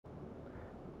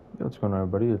What's going on,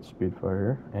 everybody? It's Speedfire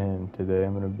here, and today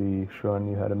I'm going to be showing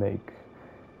you how to make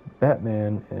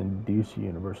Batman and DC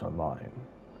Universe Online.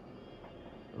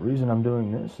 The reason I'm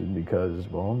doing this is because,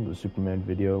 well, the Superman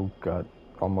video got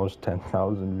almost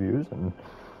 10,000 views, and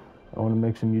I want to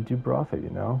make some YouTube profit, you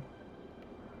know?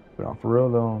 But for real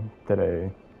though,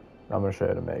 today I'm going to show you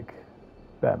how to make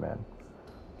Batman.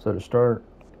 So to start,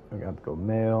 we're going to have to go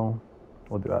male,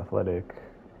 we'll do athletic,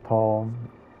 tall,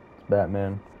 it's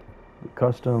Batman. The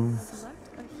custom,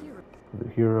 the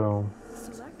hero,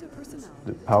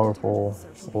 the powerful,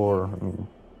 or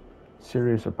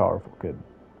serious or powerful could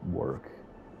work.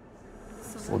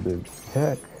 We'll do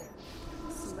tech,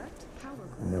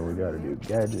 and then we gotta do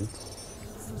gadgets,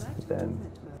 then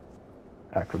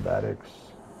acrobatics.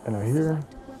 And over here,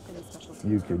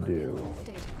 you could do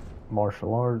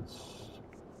martial arts,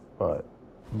 but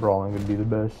brawling would be the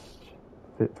best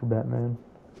fit for Batman.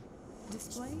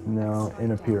 Now,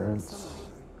 in appearance,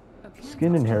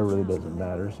 skin and hair really doesn't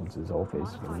matter since his whole face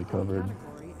is going to be covered.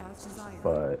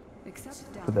 But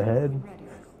for the head,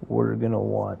 we're going to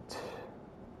want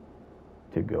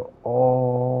to go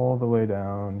all the way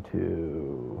down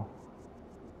to,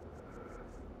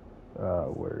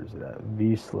 where is it at?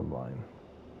 V slimline.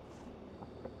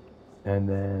 And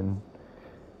then,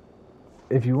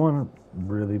 if you want to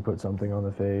really put something on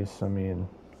the face, I mean,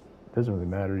 it doesn't really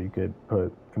matter. You could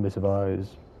put emissive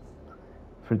eyes.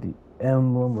 For the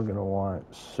emblem, we're going to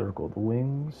want circled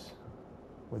wings,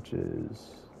 which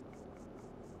is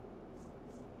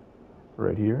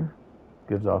right here.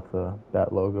 Gives off the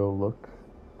Bat logo look,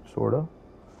 sort of.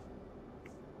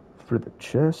 For the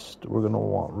chest, we're going to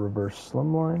want reverse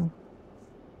slimline,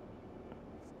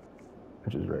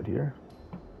 which is right here.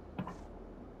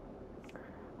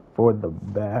 For the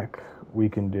back, we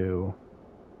can do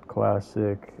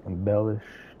classic, embellished.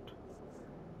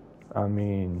 I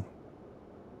mean,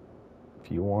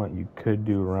 if you want, you could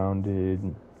do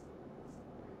rounded.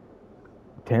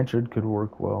 Tantured could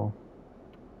work well,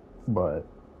 but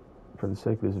for the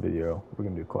sake of this video, we're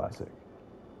gonna do classic.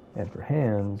 And for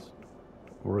hands,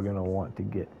 we're gonna want to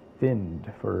get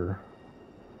thinned for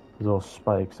those little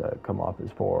spikes that come off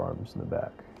his forearms in the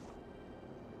back.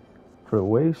 For the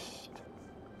waist,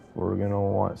 we're gonna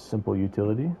want simple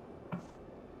utility.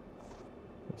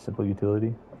 Simple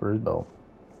utility for his belt.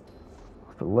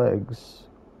 For legs,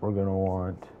 we're going to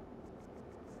want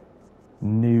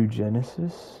New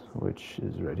Genesis, which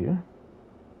is right here.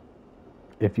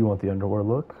 If you want the underwear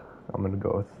look, I'm going to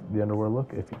go with the underwear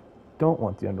look. If you don't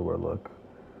want the underwear look,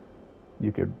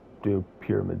 you could do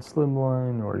pyramid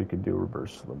slimline or you could do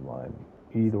reverse slimline.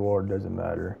 Either or, doesn't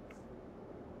matter.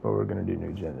 But we're going to do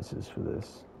New Genesis for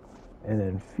this. And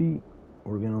then feet,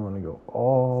 we're going to want to go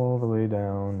all the way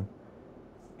down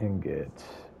and get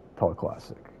tall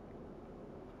classic.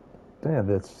 Yeah,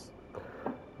 that's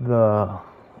the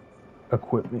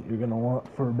equipment you're gonna want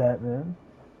for Batman.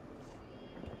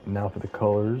 Now for the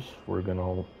colors, we're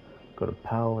gonna go to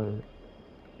palette,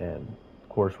 and of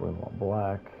course we're gonna want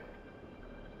black.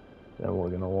 Then we're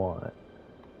gonna want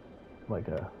like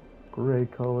a gray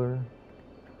color.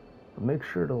 But make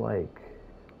sure to like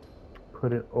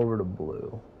put it over to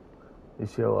blue. You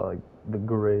see how like the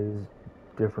grays,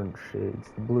 different shades.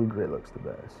 The blue-gray looks the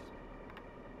best.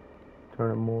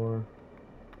 Turn it more.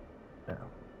 Yeah.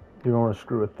 You don't want to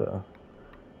screw with the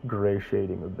gray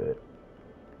shading a bit.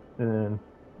 And then,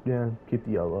 yeah, keep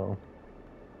the yellow.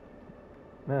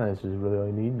 Now this is really all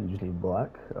you need. You just need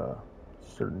black,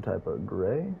 certain type of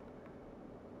gray,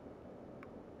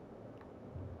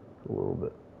 a little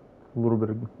bit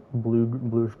of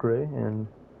bluish gray, and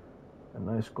a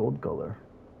nice gold color.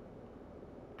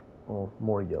 Well,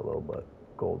 more yellow, but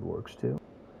gold works too.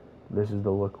 This is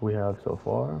the look we have so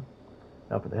far.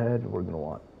 Now for the head, we're going to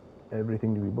want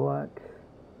everything to be black.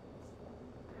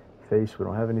 Face, we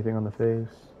don't have anything on the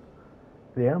face.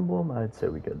 The emblem, I'd say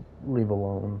we could leave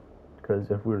alone,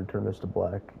 because if we were to turn this to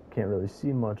black, you can't really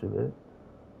see much of it.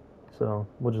 So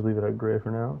we'll just leave it at gray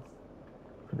for now.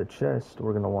 For the chest,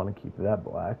 we're going to want to keep that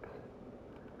black.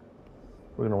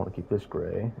 We're going to want to keep this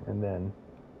gray, and then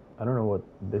I don't know what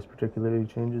this particularly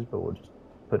changes, but we'll just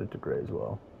put it to gray as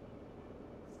well.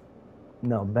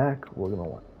 Now back, we're going to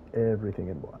want everything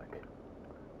in black.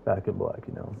 Back in black,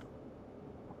 you know.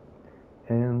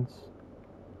 Hands,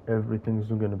 everything's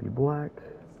going to be black.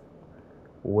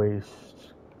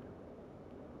 Waist,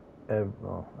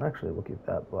 well, actually we'll keep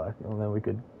that black, and then we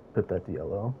could put that to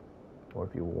yellow. Or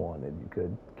if you wanted, you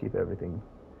could keep everything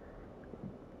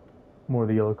more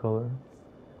the yellow color.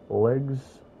 Legs,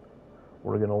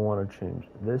 we're going to want to change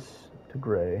this to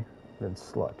gray, then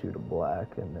slot 2 to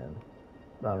black, and then,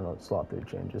 I don't know what slot 3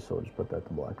 changes, so we'll just put that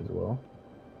to black as well.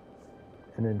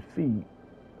 And then feet,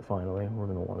 finally, we're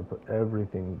going to want to put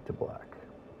everything to black.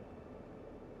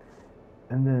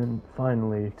 And then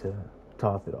finally, to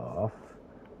top it off,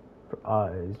 for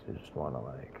eyes, you just want to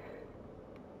like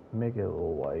make it a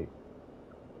little white.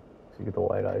 So you get the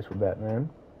white eyes for Batman.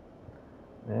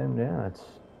 And yeah, that's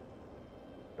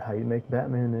how you make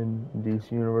Batman in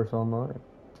DC Universe Online.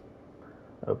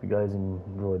 I hope you guys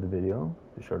enjoyed the video.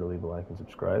 Be sure to leave a like and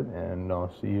subscribe, and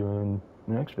I'll see you in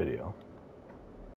the next video.